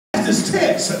this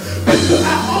text because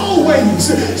I always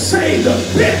say the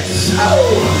best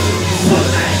for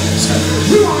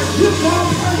last. We want to give God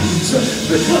praise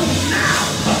because now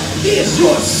is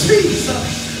your season.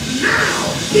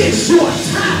 Now is your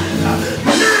time.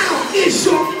 Now is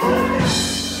your moment.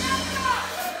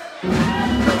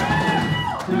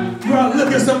 Bro,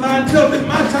 look at somebody and tell me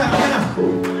my time now.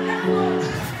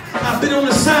 I've been on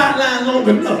the sideline long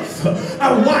enough.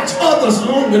 I watched others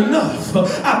long enough.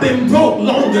 I've been broke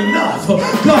long enough.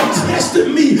 God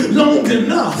tested me long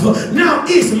enough. Now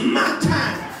it's my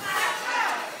time.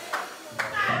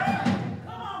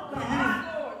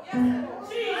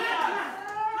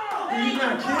 Do you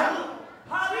not care?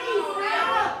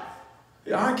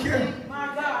 Yeah, I care. My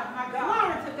God, my God.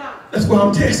 Glory to God. That's why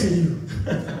I'm testing you.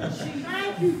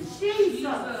 Thank you, Jesus.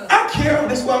 I care.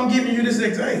 That's why I'm giving you this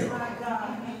exam. My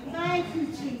God. Thank you,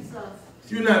 Jesus.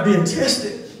 If you're not being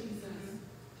tested,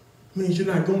 it means you're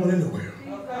not going anywhere.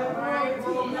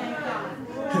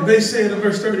 And they said in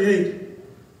verse 38,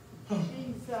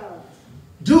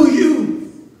 do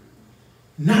you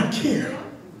not care?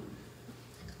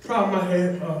 The problem I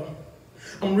had,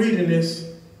 I'm reading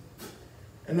this,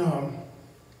 and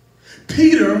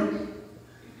Peter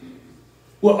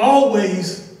will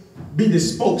always be the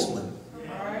spokesman.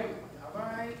 All right.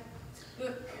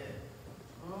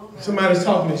 Somebody's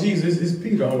talking to Jesus, it's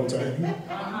Peter all the time.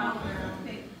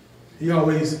 He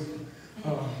always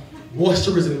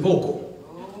boisterous and vocal.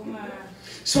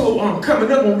 So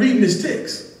coming up, I'm reading this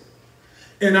text,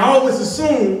 and I always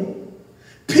assume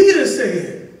Peter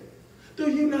said,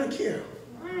 do you not care?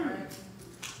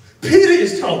 Peter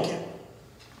is talking.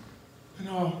 And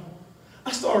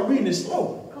I started reading it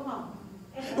slow. Come on.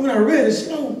 And when I read it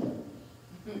slow,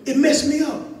 it messed me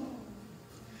up.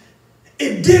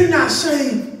 It did not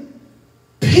say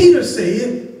Peter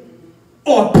said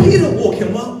or Peter woke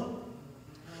him up.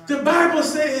 The Bible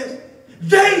says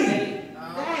they.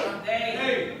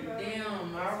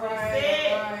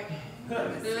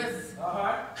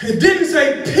 It didn't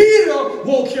say Peter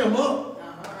woke him up.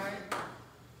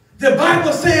 The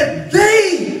Bible said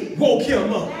they woke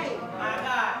him up.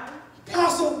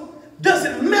 Apostle,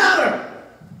 doesn't matter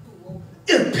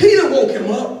if Peter woke him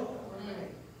up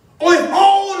or if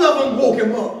all of them woke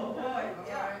him up.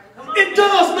 It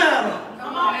does matter.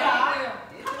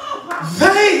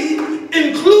 They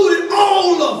included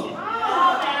all of them.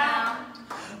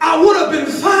 I would have been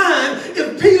fine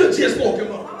if Peter just woke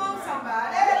him up.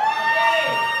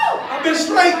 I've been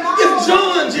straight if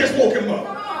John just woke him up.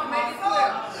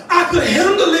 I could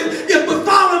handle it if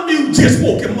Bartholomew just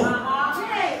woke him up.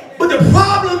 But the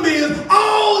problem is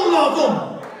all of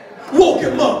them woke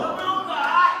him up.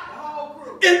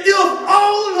 And if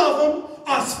all of them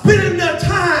are spending their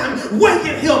time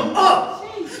waking him up,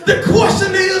 the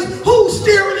question is, who's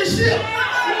steering the ship?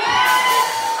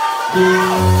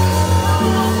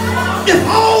 If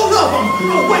all of them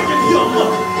are waking him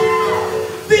up,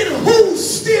 then who's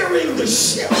steering the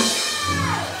ship?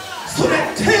 So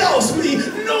that tells me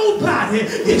nobody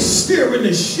is steering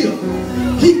the ship.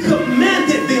 He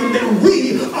commanded them that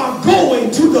we are going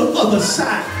to the other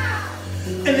side.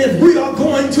 And if we are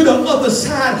going to the other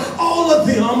side, all of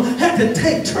them had to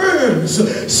take turns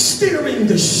steering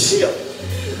the ship.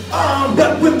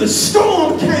 But when the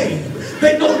storm came,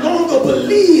 they no longer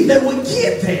believed they would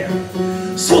get there.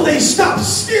 So they stopped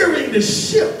steering the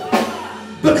ship.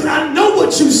 Because I know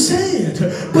what you said,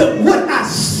 but what I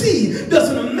see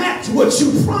doesn't match what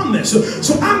you promised.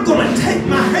 So I'm going to take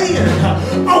my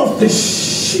hand off the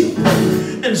ship.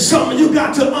 And some of you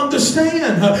got to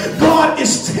understand, God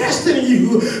is testing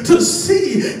you to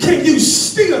see, can you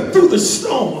steer through the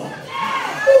storm?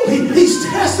 He's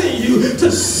testing you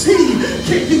to see,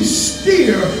 can you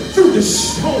steer through the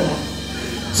storm?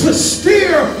 To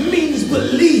steer means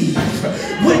believe.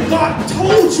 When God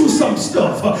told you some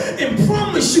stuff and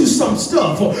promised you some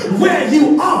stuff, where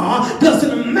you are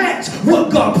doesn't match what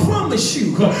God promised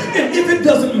you. And if it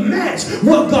doesn't match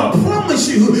what God promised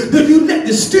you, then you let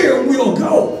the steering wheel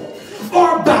go.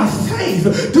 Or by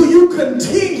faith, do you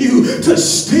continue to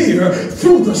steer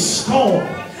through the storm?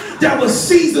 There were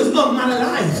seasons of my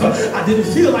life I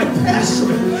didn't feel like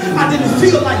pastoring. I didn't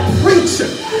feel like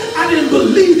preaching. I didn't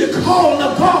believe the call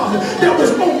of God that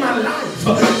was on my life.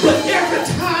 But every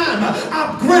time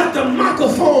I grabbed the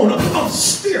microphone, I'm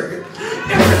steering.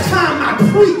 Every time I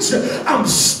preach, I'm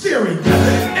steering.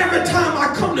 Every time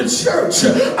I come to church,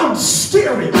 I'm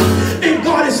steering. And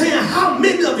God is saying, how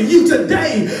many of you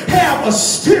today have a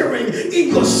steering in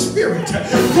your spirit?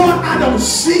 God, I don't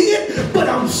see it, but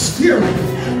I'm steering.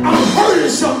 I'm hurting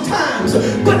sometimes,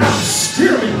 but I'm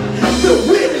steering. The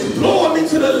wind is blowing me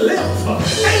to the left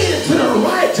and to the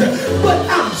right, but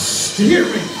I'm steering.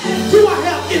 steering. Do I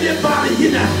have anybody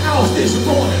in the house this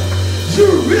morning?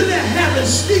 You really haven't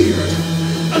steered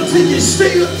until you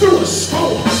steered through a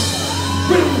storm.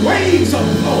 When waves are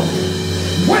blowing,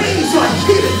 waves are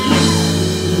hitting you,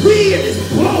 wind is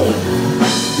blowing,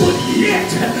 but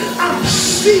yet I'm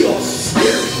still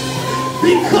steering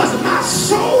because my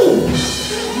soul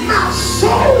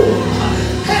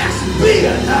has been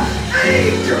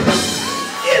anchored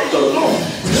in the Lord.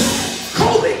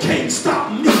 COVID can't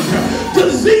stop me.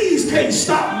 Disease can't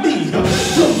stop me.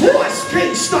 Divorce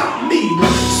can't stop me.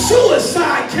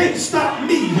 Suicide can't stop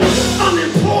me.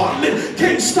 Unemployment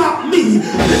can't stop me.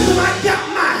 Because I got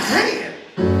my hand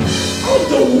on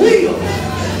the wheel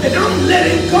and I'm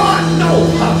letting God know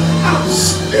I'm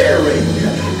steering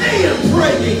and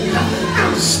praying.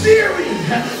 I'm steering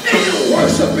and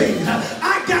worshiping.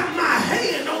 I got my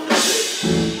hand on the wheel.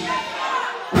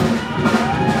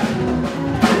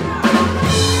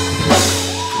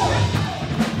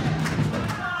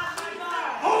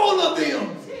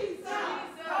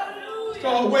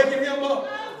 Start waking him up.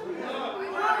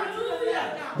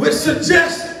 Which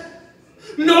suggests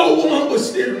no one was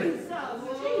steering.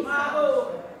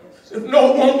 If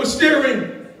no one was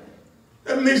steering,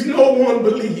 that means no one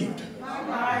believed.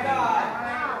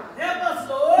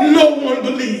 No one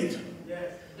believed.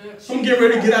 I'm getting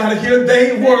ready to get out of here.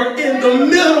 They were in the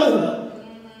middle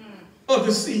of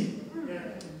the sea.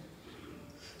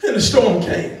 And the storm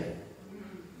came.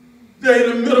 They're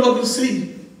in the middle of the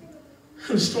sea.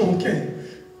 And the storm came.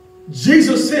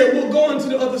 Jesus said, we'll go into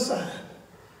the other side.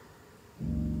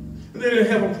 They didn't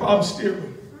have a problem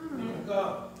steering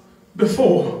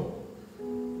before.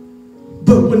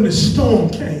 But when the storm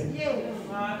came,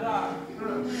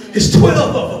 it's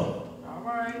 12 of them.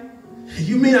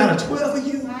 You mean out of 12 of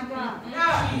you?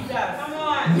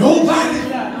 Nobody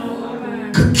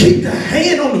could keep the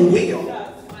hand on the wheel.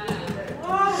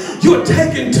 You're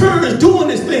taking turns doing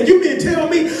this thing. You mean tell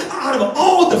me out of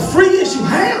all the friends you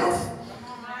have,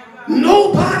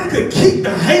 nobody could keep the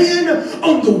hand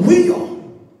on the wheel?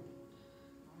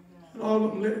 And all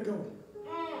of them let it go.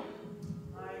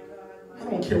 I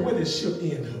don't care where this ship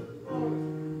ends up.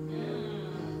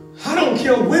 I don't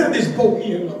care where this boat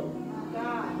ends up.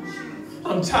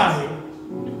 I'm tired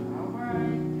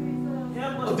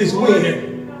of this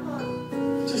wind.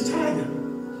 I'm just tired.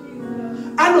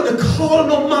 I know the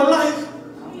calling on my life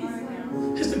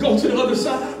is to go to the other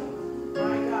side.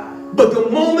 But the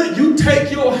moment you take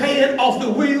your hand off the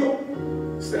wheel,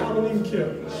 say, I don't even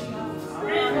care.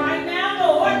 Right now,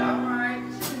 Lord. I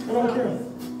don't care.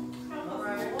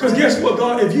 Because guess what,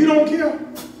 God? If you don't care,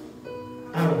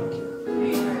 I don't care.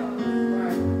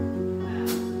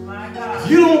 If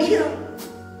you don't care,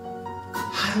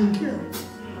 I don't care.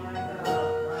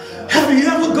 Have you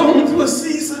ever gone through a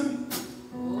season,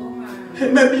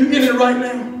 and maybe you're in it right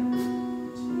now,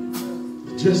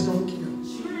 you just don't care?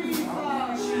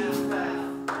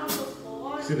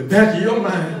 It's in the back of your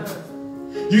mind.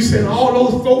 You seen all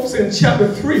those folks in chapter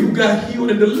 3 who got healed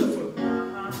and delivered,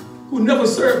 who never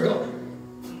served God.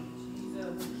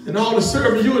 And all the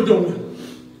serving you were doing,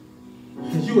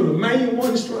 and you were the main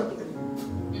one struggling.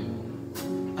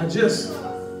 I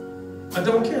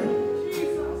don't care.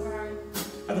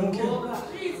 I don't care.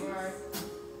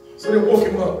 So they woke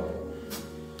him up.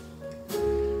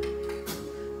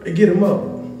 They get him up.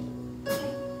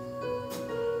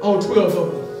 All 12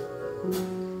 of them.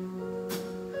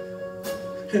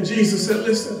 And Jesus said,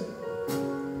 listen,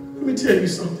 let me tell you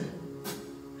something.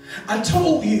 I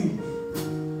told you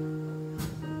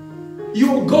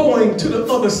you're going to the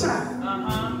other side.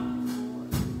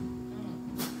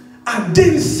 I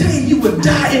didn't say you would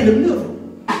die in the middle.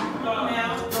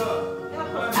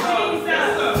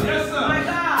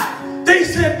 They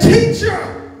said,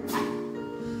 teacher,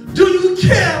 do you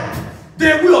care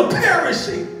that we are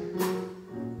perishing?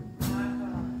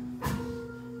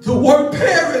 The word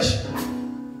perish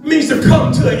means to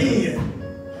come to an end.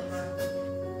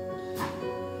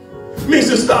 Means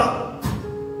to stop.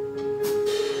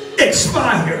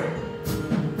 Expire.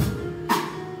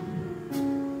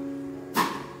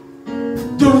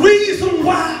 The reason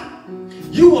why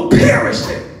you are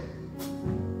perishing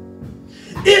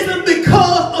isn't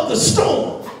because of the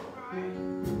storm.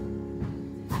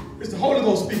 It's the Holy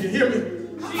Ghost speaking. Hear me?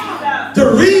 The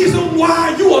reason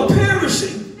why you are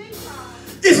perishing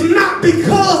is not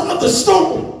because of the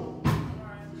storm.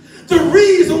 The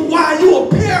reason why you are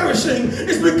perishing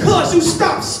is because you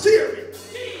stopped steering.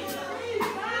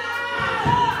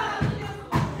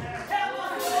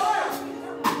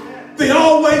 They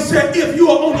always said if you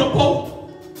are on a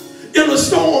boat in a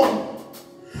storm,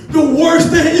 the worst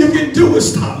thing you can do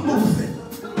is stop moving.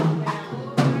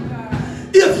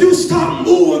 If you stop stop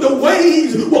moving, the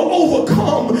waves will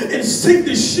overcome and sink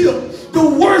the ship. The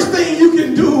worst thing you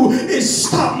can do is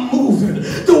stop moving.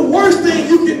 The worst thing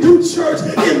you can do, church,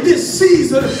 in this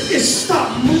season is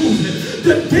stop moving.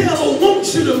 The devil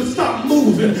wants you to stop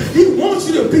moving. He wants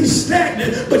you to be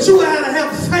stagnant, but you gotta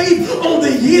have faith on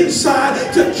the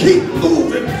inside to keep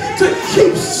moving, to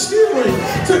keep steering,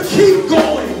 to keep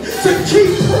going, to keep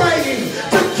praying,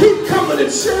 to keep coming to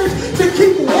church, to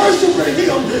keep worshiping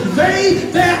him.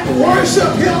 They that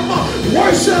worship him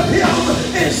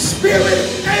in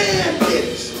spirit and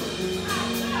in truth.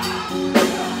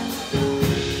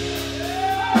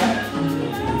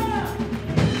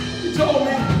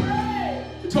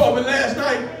 He told me last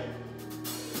night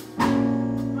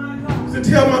to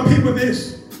tell my people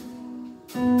this.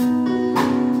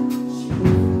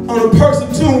 On a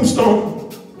person's tombstone,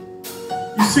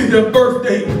 you see their birth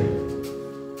date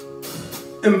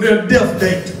and their death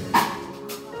date.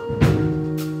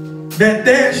 That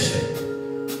dash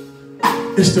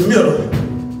is the middle.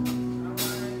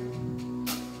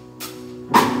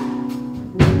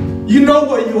 You know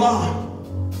where you are.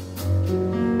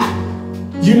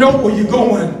 You know where you're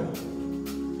going.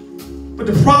 But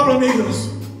the problem is,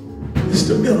 it's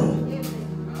the middle.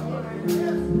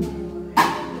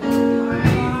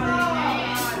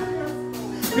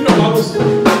 You know, I was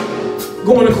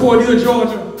going to Cordelia,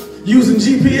 Georgia, using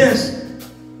GPS.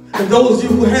 And those of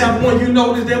you who have one, you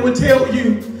know that they would tell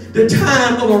you the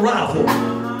time of arrival.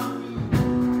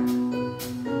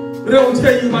 But they don't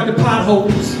tell you about the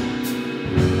potholes.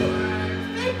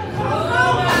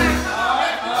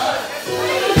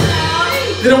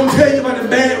 They don't tell you about the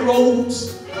bad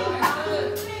roads.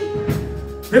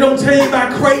 They don't tell you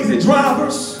about crazy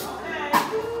drivers.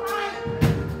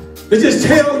 They just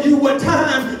tell you what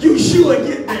time you should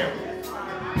get there.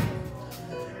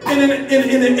 And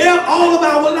in all of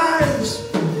our lives,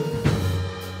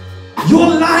 your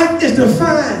life is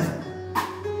defined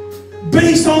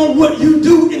based on what you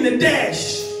do in the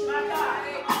dash.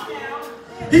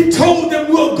 He told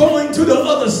them we're going to the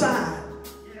other side,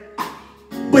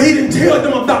 but he didn't tell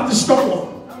them about the storm.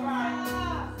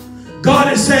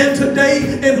 God is saying today,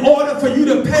 in order for you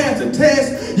to pass the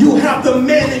test, you have to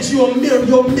manage your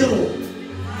middle.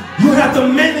 You have to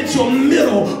manage your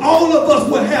middle. All of us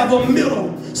will have a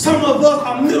middle. Some of us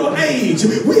are middle age.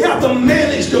 We have to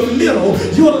manage the middle.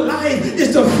 Your life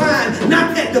is defined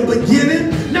not at the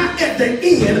beginning, not at the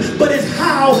end, but it's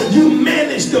how you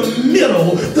manage the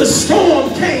middle. The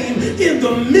storm came in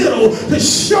the middle to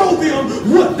show them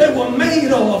what they were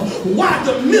made of. Why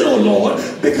the middle, Lord?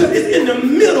 Because it's in the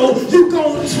middle you've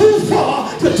gone too far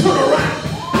to turn around.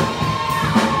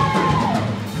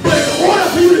 But in order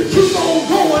for you to keep on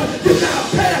going, you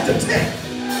gotta pass the test.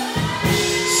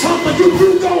 Some of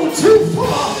you've gone too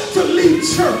far to leave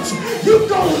church. You've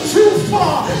gone too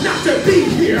far not to be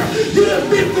here. You have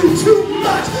been through too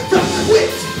much to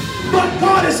quit. But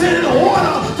God is saying in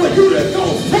order for you to go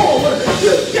forward,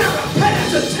 you've got to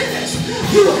pass the test.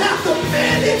 You have to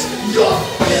manage your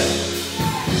business.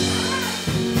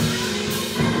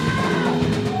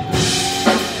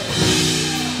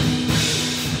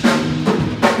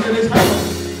 And it's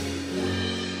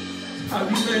how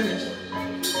you manage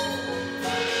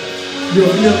your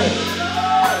middle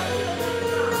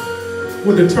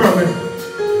will determine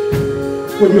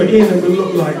what your end will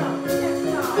look like.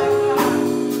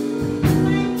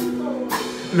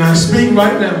 And I speak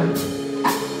right now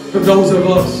to those of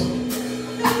us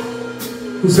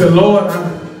who said, Lord,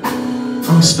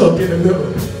 I'm stuck in the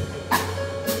middle.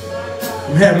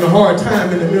 I'm having a hard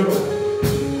time in the middle.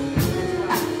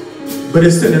 But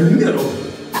it's in the middle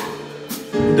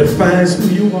that defines who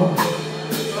you are.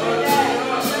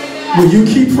 Will you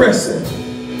keep pressing?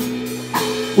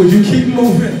 Will you keep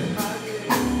moving?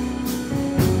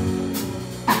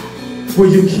 Will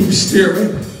you keep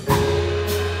steering?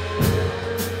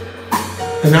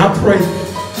 And I pray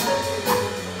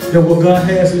that what God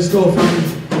has in store for you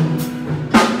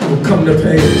will come to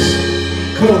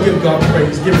pass. Come on, give God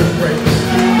praise. Give him praise.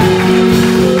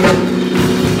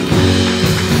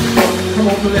 Come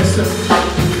on, bless him.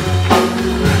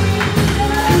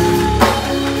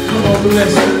 Come on,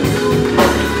 bless him.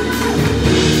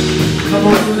 Come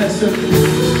on, bless him.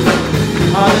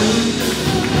 Hallelujah.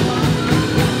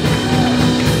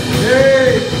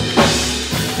 Hey.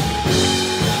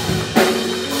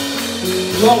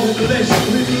 Lord, we bless you.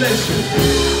 We bless you.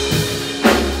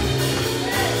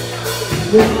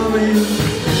 We honor you.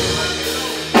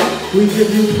 We give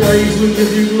you praise. We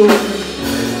give you glory.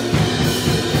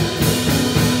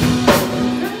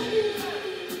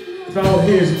 With all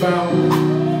heads bowed.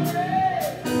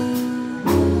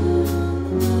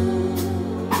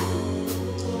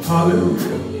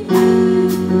 Hallelujah.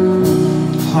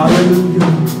 Hallelujah.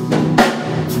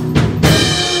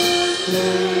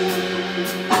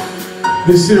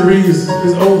 This series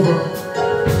is over.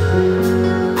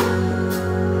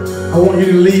 I want you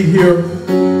to leave here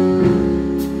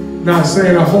not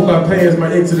saying, I hope I pass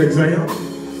my exit exam.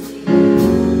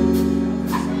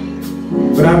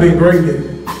 But I've been graded.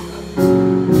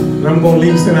 And I'm going to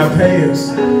leave saying I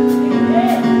passed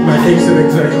my exit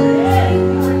exam.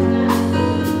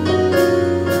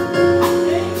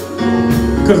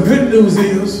 Because good news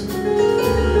is,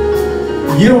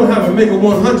 you don't have to make a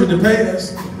 100 to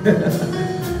pass.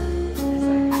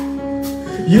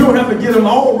 You don't have to get them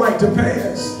all right to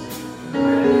pass.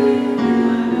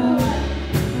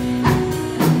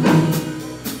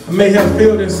 I may have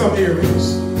failed in some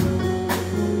areas,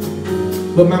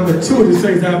 but my maturity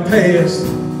says I passed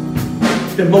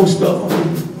in most of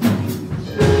them.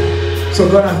 So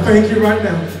God, I thank you right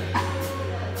now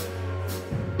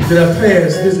that I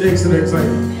passed this exit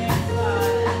exam.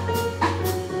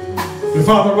 And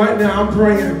Father, right now I'm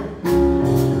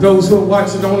praying. Those who are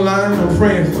watching online, I'm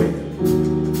praying for you.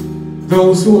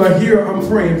 Those who are here, I'm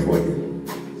praying for you.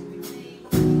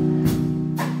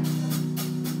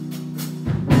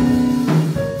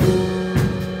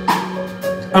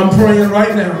 I'm praying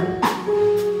right now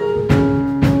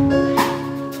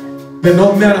that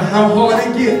no matter how hard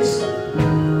it gets,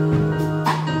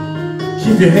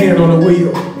 keep your hand on the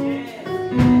wheel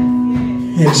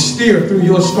and steer through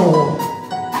your storm.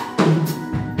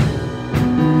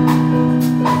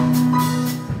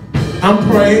 I'm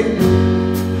praying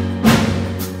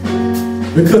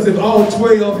because if all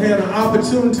 12 had an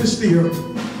opportunity to steer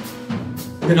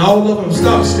and all of them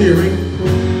stopped steering,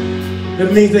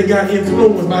 that means they got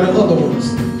influenced by the other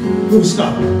ones who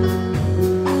stopped.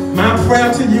 My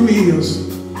prayer to you is,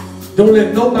 don't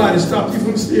let nobody stop you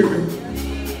from steering.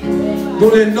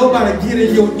 Don't let nobody get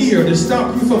in your ear to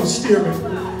stop you from steering.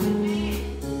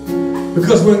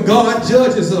 Because when God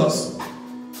judges us,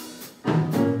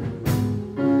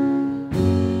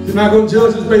 He's not going to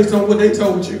judge us based on what they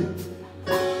told you.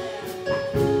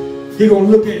 He's going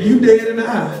to look at you dead in the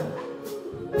eye.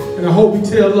 And I hope He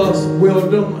tell us, well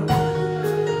done.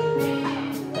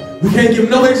 We can't give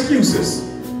no excuses.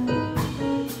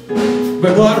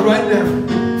 But God, right now,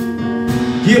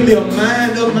 give me a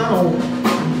mind of my own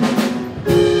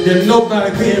that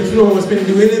nobody can influence me to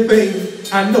do anything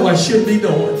I know I should be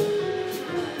doing.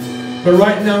 But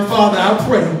right now, Father, I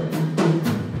pray,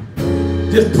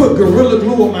 just put Gorilla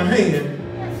Glue on my hand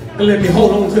and let me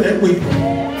hold on to that wheel.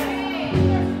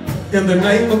 In the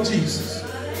name of Jesus.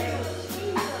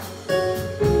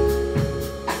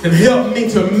 And help me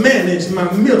to manage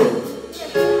my middle.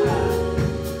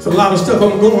 It's a lot of stuff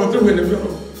I'm going through in the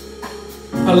middle.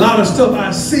 A lot of stuff I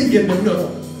see in the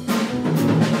middle.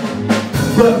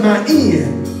 But my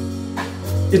end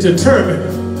is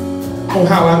determined on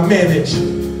how I manage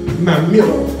my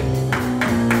middle.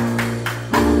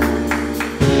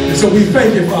 And so we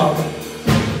thank you, Father.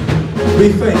 We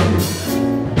thank you.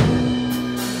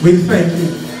 We thank you.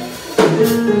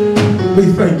 We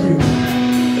thank you.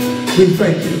 We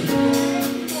thank you.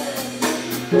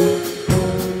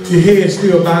 Your head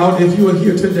still bowed. If you are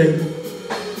here today,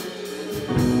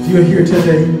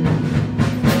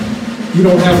 you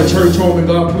don't have a church home and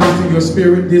God placed in your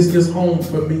spirit, this is home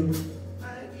for me.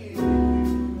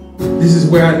 This is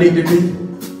where I need to be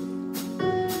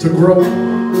to grow,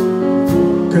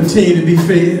 continue to be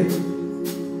fed,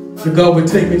 that God would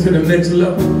take me to the next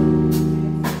level.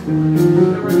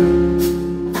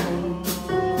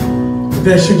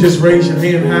 That you just raise your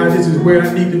hand high. This is where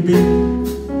I need to be.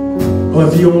 Or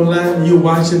if you're online and you're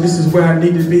watching, this is where I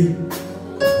need to be.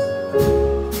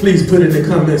 Please put it in the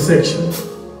comment section.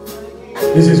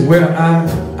 This is where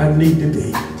I need to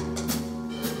be.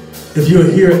 If you're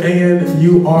here and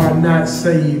you are not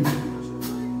saved,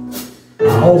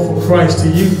 I offer Christ to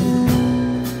you.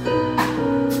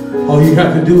 All you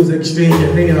have to do is extend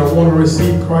your hand. I want to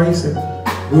receive Christ, and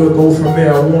we'll go from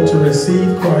there. I want to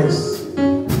receive Christ.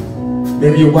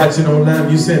 Maybe you're watching online,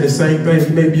 you're saying the same thing.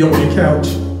 You may be on your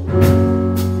couch,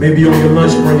 maybe on your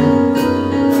lunch break.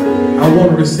 I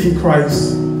want to receive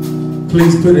Christ.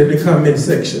 Please put it in the comment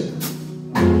section.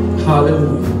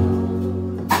 Hallelujah.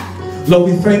 Lord,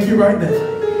 we thank you right now.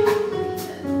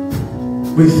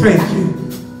 We thank you.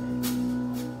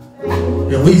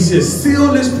 And we just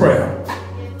seal this prayer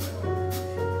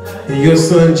in your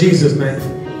Son Jesus' name.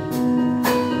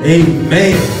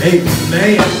 Amen.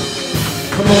 Amen.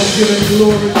 Come on, give him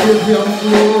glory, give him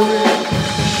glory.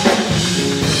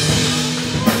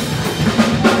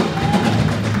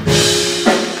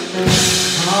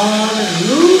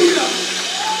 Hallelujah.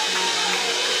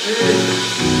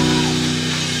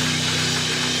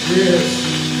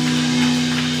 Yes.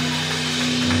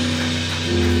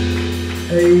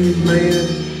 Amen.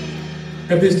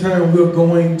 At this time, we're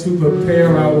going to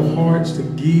prepare our hearts to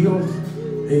give.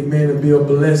 Amen. And be a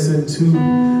blessing to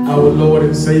our Lord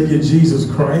and Savior, Jesus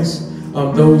Christ.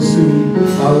 Those who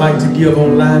like to give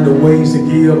online, the ways to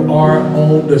give are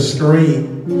on the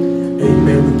screen.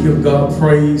 Amen. We give God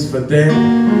praise for that.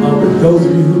 And those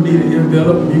of you who need an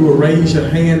envelope, you will raise your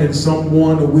hand and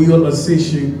someone will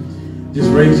assist you. Just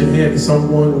raise your hand and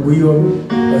someone will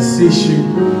assist you.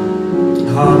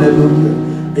 Hallelujah.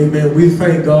 Amen. We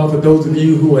thank God for those of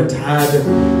you who are tithing.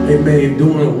 Amen.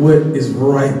 Doing what is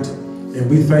right. And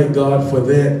we thank God for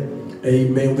that.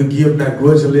 Amen. We give not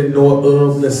grudgingly nor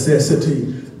of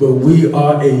necessity, but we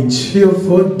are a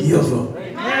cheerful giver.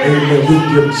 Amen. We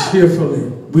give cheerfully.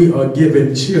 We are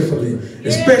giving cheerfully,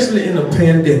 especially in a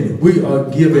pandemic. We are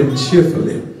giving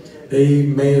cheerfully.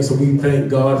 Amen. So we thank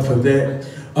God for that.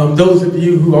 Those of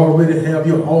you who already have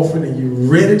your offering and you're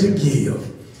ready to give,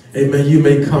 amen, you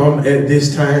may come at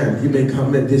this time. You may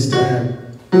come at this time.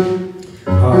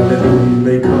 Hallelujah. You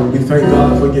may come. We thank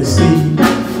God for your seed.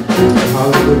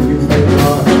 Hallelujah. We thank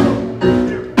God.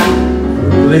 We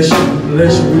bless you. We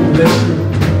bless you. We bless you.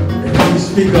 And we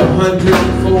speak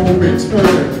 100-fold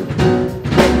return.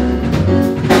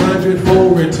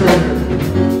 100-fold return.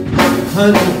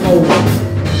 100-fold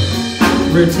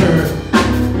return.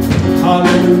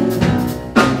 Hallelujah.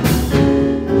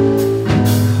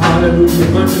 Hallelujah.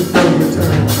 100-fold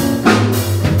return.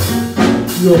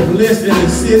 You are blessed in the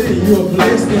city. You are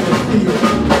blessed in the field.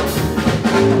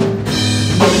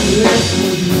 You are blessed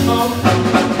when you come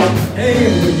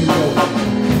and when you go.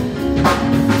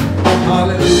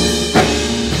 Hallelujah.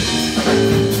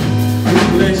 We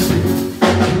bless you.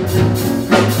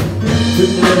 We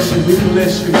bless you. We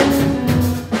bless you.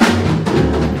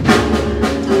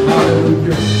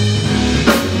 Hallelujah.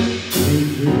 We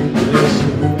bless you.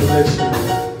 We bless you.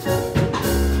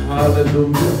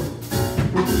 Hallelujah.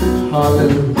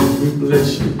 Hallelujah. We bless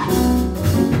you.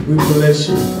 We bless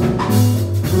you.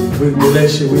 We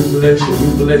bless you. We bless you. We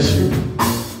bless you.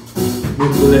 We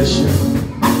bless you.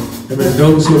 Amen.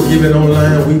 Those who are giving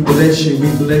online, we bless you. We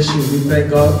bless you. We thank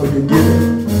God for your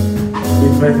giving. We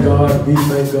thank God. We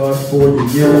thank God for your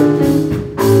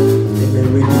giving. Amen.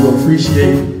 We do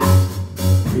appreciate,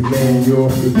 amen, your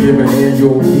giving and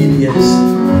your obedience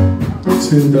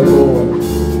to the Lord.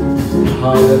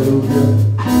 Hallelujah.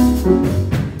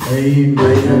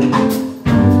 Amen.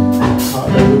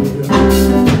 Hallelujah.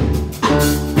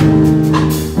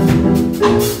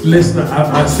 Listen,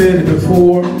 I said it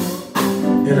before,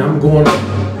 and I'm going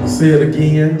to say it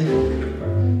again.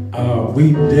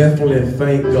 We definitely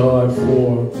thank God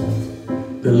for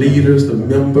the leaders, the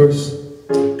members,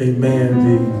 amen,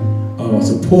 the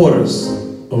supporters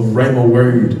of Rhema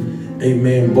Word,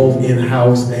 amen, both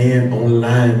in-house and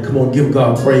online. Come on, give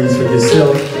God praise for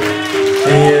yourself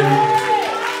and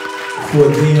for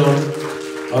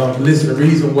them. Listen, the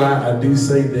reason why I do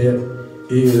say that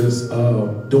is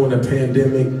during the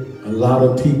pandemic, a lot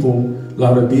of people, a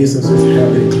lot of businesses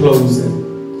have been closing.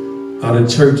 A lot of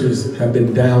churches have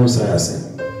been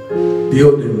downsizing.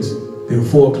 Buildings been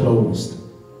foreclosed.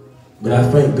 But I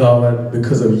thank God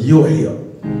because of your help,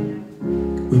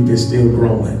 we've been still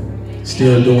growing,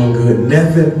 still doing good.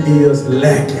 Nothing is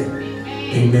lacking.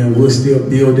 Amen. We're still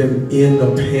building in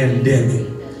the pandemic.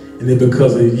 And it's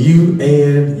because of you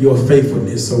and your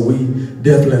faithfulness. So we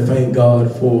definitely thank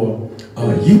God for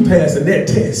you passing that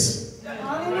test.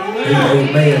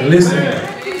 Amen. Listen,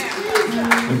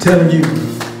 I'm telling you,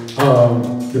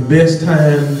 the best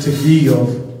time to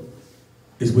give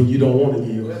is when you don't want to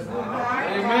give.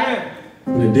 Amen.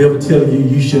 When the devil tells you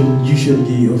you shouldn't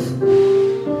give,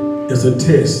 it's a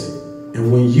test.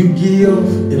 And when you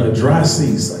give in a dry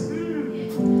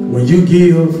season, when you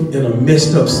give in a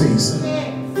messed up season,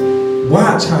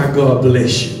 watch how God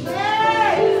bless you.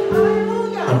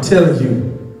 I'm telling you,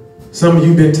 some of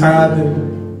you been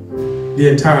tithing the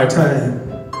entire time,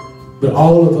 but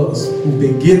all of us who've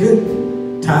been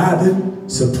giving, tithing,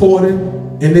 supporting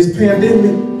in this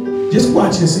pandemic, just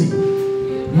watch and see.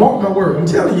 Mark my word. I'm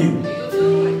telling you.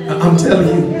 I'm telling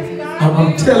you.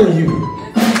 I'm telling you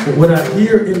what I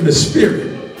hear in the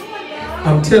spirit.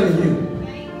 I'm telling you.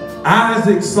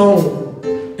 Isaac sown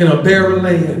in a barren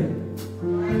land,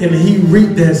 and he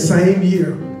reaped that same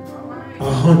year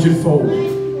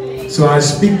 100-fold. So I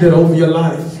speak that over your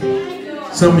life.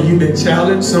 Some of you been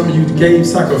challenged. Some of you gave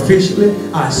sacrificially.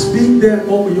 I speak that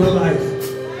over your life.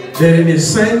 That in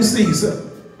this same season,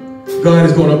 God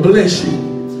is going to bless you.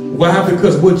 Why?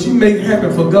 Because what you make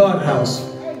happen for God's house,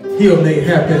 He'll make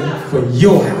happen for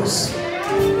your house.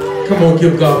 Come on,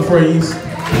 give God praise.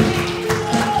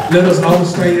 Let us all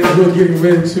stand. We're getting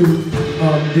ready to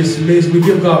dismissed. We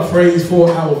give God praise for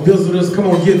our visitors. Come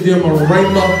on, give them a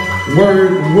rhema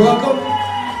word welcome.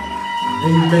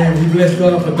 Amen. We bless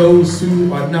God for those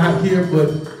who are not here but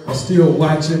are still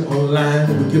watching online.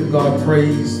 And we give God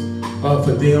praise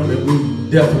for them, and we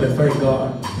definitely thank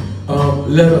God.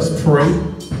 Let us pray.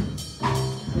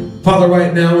 Father,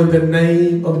 right now in the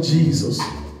name of Jesus,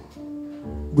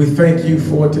 we thank you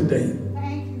for today.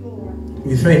 Thank you, Lord.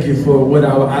 We thank you for what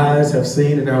our eyes have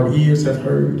seen and our ears have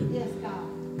heard. Yes,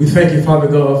 God. We thank you, Father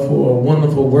God, for a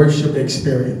wonderful worship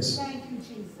experience. Thank you,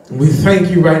 Jesus. And we thank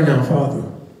you right now, Father,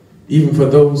 even for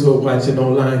those who are watching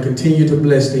online. Continue to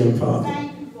bless them, Father.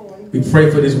 Thank you, Lord. We pray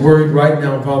for this word right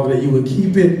now, Father, that you would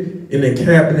keep it in the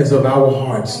cabinets of our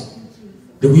hearts,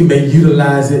 that we may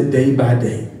utilize it day by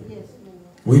day. Yes,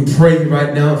 Lord. We pray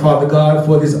right now, Father God,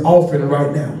 for this offering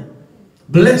right now.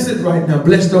 Bless it right now.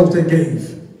 Bless those that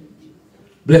gave.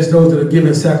 Bless those that are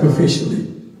giving sacrificially.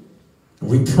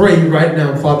 We pray right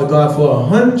now, Father God, for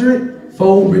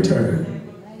 100-fold return.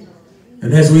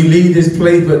 And as we leave this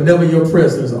place, but never your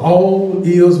presence, all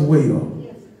is well.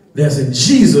 That's in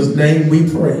Jesus' name we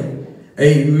pray.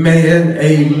 Amen,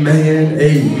 amen,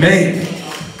 amen.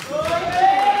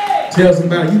 Tell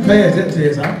somebody, you passed that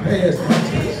test. I passed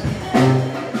that test.